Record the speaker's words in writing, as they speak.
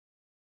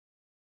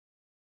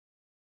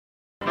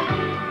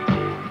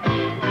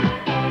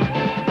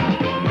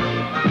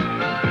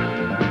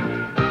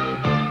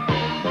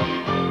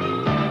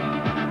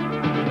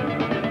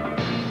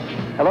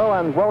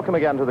And welcome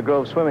again to the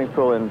Grove Swimming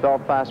Pool in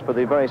Belfast for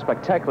the very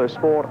spectacular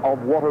sport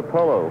of water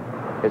polo.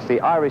 It's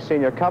the Irish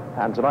Senior Cup,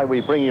 and tonight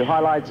we bring you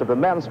highlights of the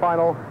men's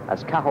final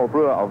as Cathal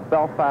Brugha of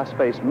Belfast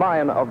faced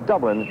Marion of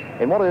Dublin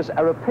in what is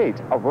a repeat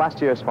of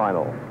last year's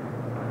final.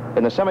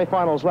 In the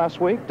semi-finals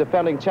last week,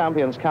 defending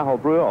champions Cathal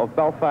Brugha of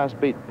Belfast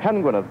beat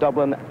Penguin of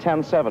Dublin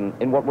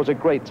 10-7 in what was a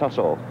great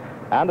tussle.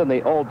 And in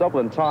the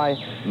all-Dublin tie,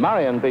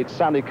 Marion beat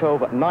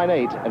Sandycove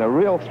 9-8 in a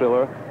real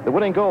thriller, the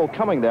winning goal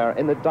coming there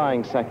in the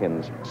dying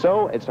seconds.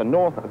 So it's a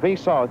North v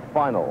South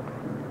final.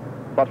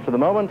 But for the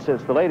moment,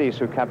 it's the ladies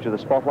who capture the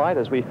spotlight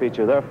as we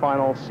feature their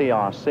final,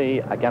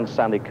 CRC against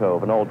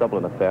Sandycove, an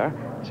all-Dublin affair.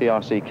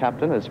 CRC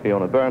captain is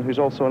Fiona Byrne, who's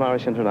also an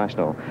Irish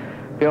international.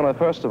 Fiona,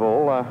 first of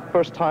all,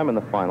 first time in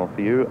the final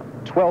for you,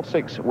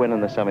 12-6 win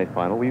in the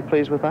semi-final. Were you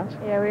pleased with that?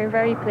 Yeah, we were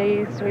very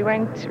pleased. We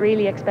weren't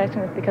really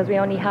expecting it because we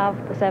only have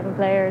the 7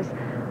 players,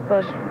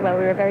 but, well,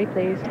 we were very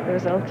pleased with the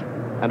result.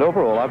 And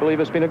overall, I believe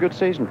it's been a good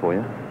season for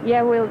you.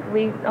 Yeah,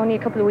 we only a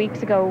couple of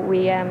weeks ago,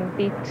 we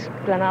beat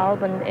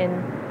Glenalban in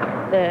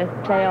the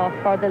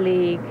playoff for the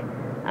league,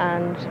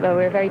 and, well,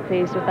 we were very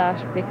pleased with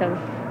that because,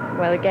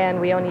 well, again,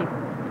 we only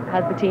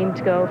had the team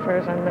to go for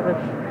it, and it was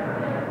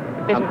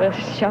a bit of a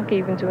shock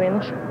even to win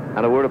it.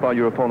 And a word about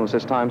your opponents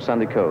this time,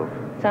 Sandycove.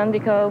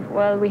 Sandycove,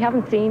 well, we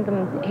haven't seen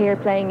them here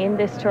playing in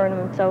this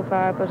tournament so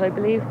far, but I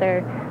believe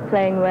they're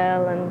playing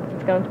well, and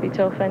it's going to be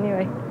tough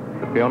anyway.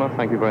 Fiona,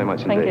 thank you very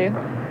much indeed. Thank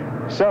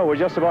you. So we're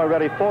just about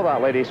ready for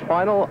that ladies'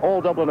 final. All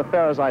Dublin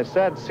affair, as I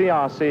said,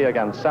 CRC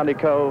against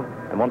Sandycove,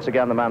 and once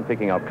again the man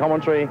picking up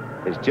commentary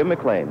is Jim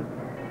McLean.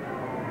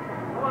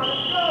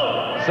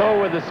 So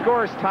with the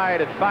scores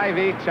tied at 5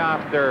 each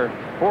after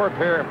four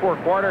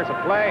quarters of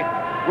play,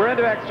 we're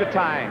into extra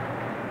time,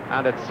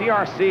 and it's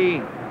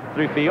CRC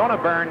through Fiona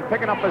Byrne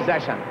picking up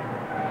possession.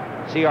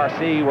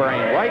 CRC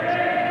wearing white,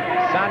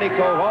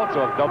 Sandycove also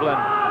of Dublin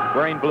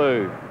wearing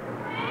blue.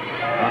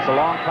 And it's a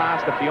long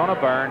pass to Fiona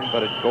Byrne,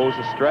 but it goes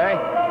astray.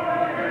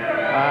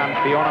 And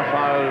Fiona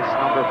fouls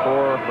number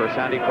 4 for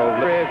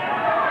Sandycove,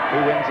 who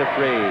wins a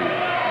free.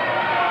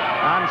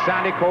 And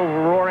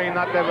Sandycove roaring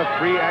that they have a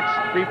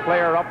free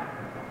player up.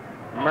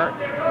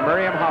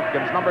 Miriam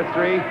Hopkins, number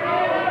 3.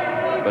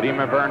 But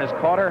Emma Byrne has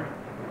caught her.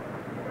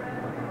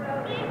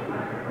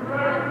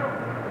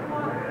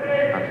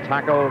 And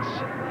tackles.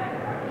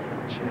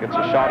 She gets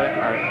a shot in,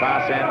 or a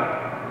pass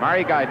in.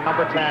 Mary Guide,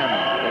 number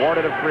 10,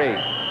 awarded a free.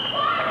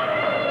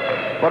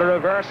 But a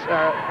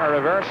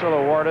reversal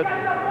awarded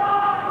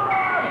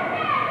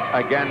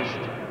against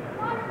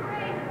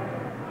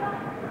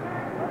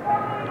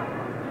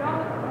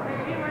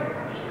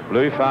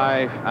Blue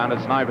 5, and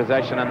it's now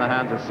possession in the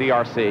hands of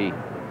CRC.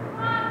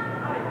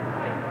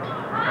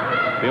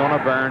 Fiona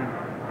Byrne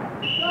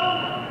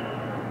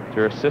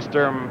to her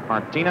sister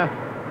Martina.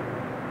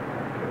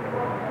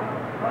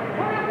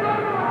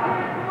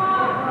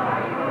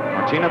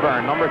 Martina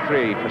Byrne, number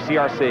 3 for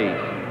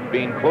CRC,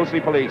 being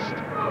closely policed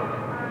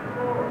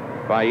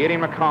by Aileen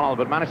McConnell,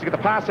 but managed to get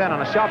the pass in,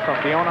 and a shot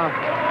from Fiona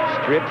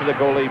straight to the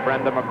goalie,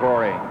 Brenda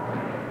McCrory.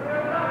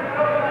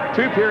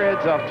 2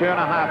 periods of 2.5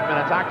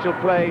 minutes actual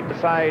play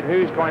decide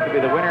who's going to be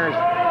the winners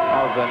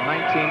of the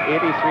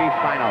 1983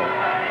 final.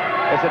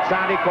 Is it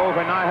Sandycove,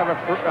 who now have a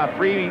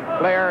free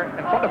player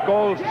in front of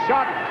goals,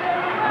 shot,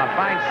 and a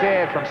fine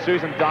save from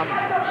Susan Dunn.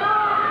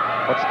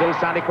 But still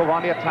Sandycove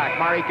on the attack.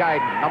 Mary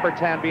Guyden, number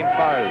 10, being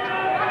fouled.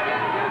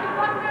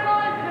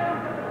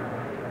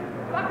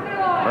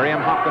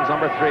 Miriam Hopkins,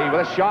 number 3,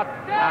 with a shot,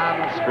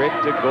 and straight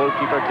to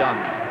goalkeeper Dunn.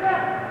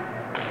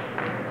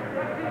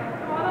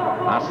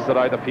 Passes it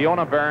out to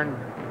Fiona Byrne.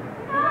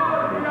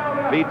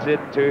 Feeds it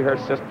to her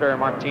sister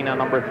Martina,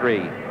 number 3.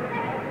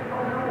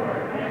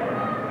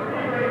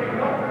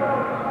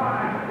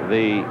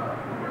 The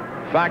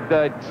fact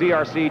that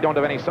CRC don't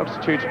have any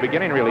substitutes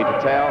beginning really to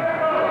tell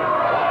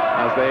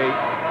as they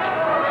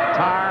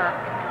tire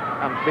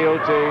and fail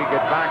to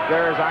get back.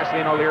 There's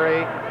Aisling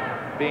O'Leary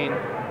being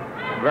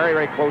very,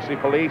 very closely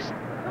policed,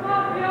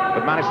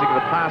 but managed to get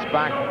the pass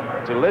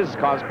back to Liz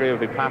Cosgrave,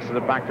 who passes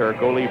it back to her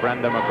goalie,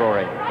 Brenda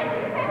McCrory.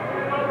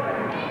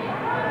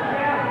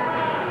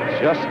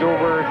 Just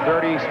over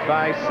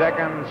 35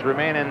 seconds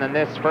remaining in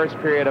this first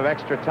period of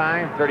extra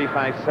time.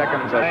 35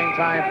 seconds of playing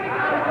time.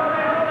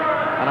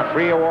 And a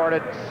free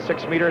awarded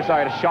 6 meters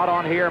out. A shot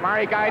on here.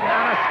 Mary Guyden,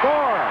 and a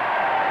score!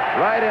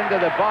 Right into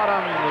the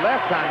bottom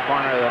left-hand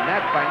corner of the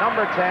net by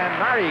number 10.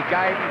 Mary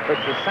Guyden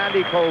puts the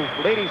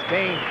Sandycove ladies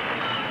team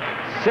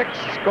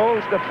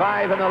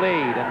 6-5 in the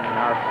lead in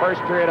our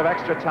first period of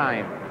extra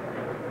time.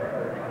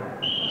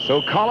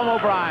 So Colin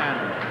O'Brien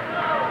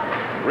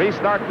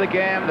restarts the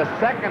game, the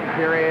second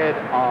period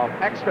of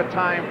extra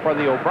time for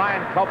the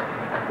O'Brien Cup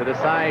to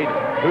decide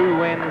who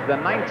wins the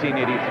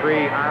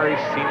 1983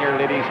 Irish Senior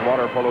Ladies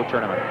Water Polo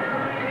Tournament.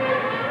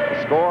 The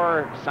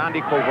score,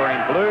 Sandycove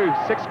wearing blue,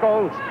 6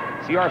 goals,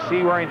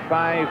 CRC wearing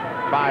 5,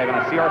 and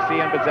a CRC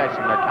in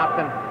possession. Their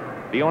captain,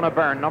 Fiona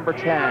Byrne, number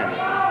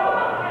 10.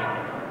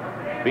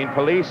 Being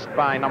policed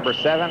by number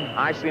 7,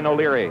 Aisling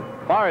O'Leary.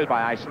 Fouled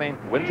by Aisling,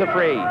 wins a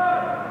free.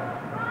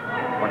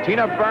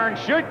 Martina Byrne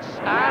shoots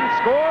and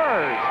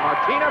scores.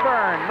 Martina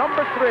Byrne,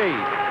 number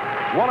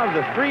 3. One of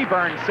the 3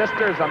 Byrne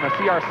sisters on the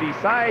CRC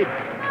side,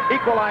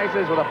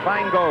 equalizes with a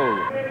fine goal.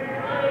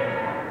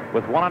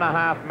 With 1.5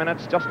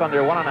 minutes, just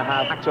under 1.5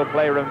 actual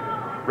play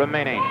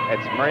remaining.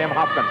 It's Miriam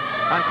Hopkins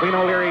and Queen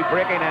O'Leary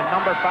breaking in,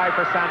 number 5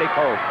 for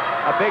Sandycove.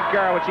 A big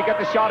girl, would she get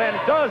the shot in?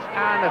 It does,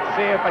 and it's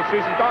saved by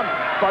Susan Dunn.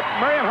 But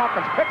Miriam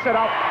Hopkins picks it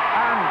up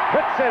and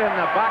puts it in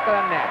the back of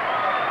the net.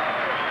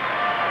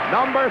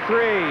 Number 3,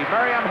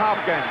 Miriam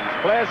Hopkins,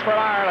 plays for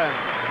Ireland,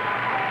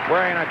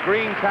 wearing a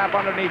green cap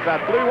underneath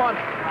that blue one,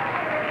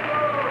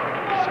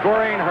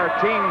 scoring her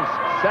team's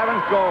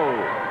 7th goal.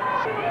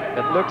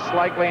 It looks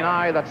likely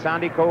now that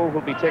Sandycove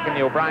will be taking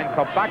the O'Brien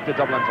Cup back to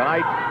Dublin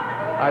tonight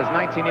as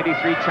 1983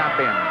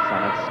 champions,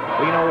 and it's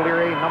Queen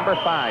O'Leary, number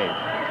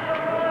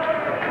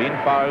 5, being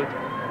fouled.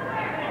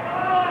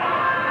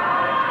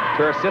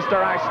 To her sister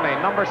Ashley,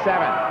 number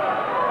 7.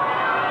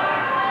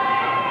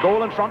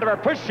 Goal in front of her,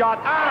 push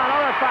shot, and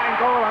another fine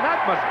goal, and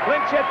that must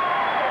clinch it.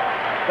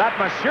 That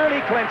must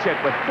surely clinch it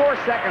with 4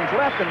 seconds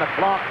left in the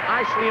clock.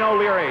 Ashley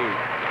O'Leary,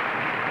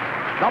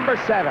 number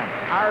 7,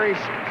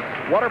 Irish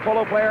water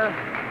polo player,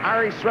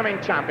 Irish swimming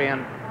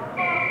champion,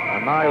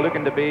 and now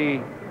looking to be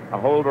a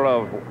holder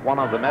of one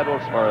of the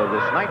medals for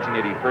this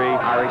 1983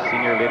 Irish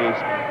Senior Ladies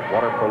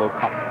Water Polo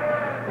Cup.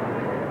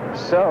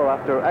 So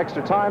after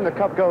extra time, the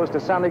cup goes to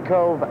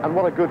Sandycove, and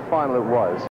what a good final it was.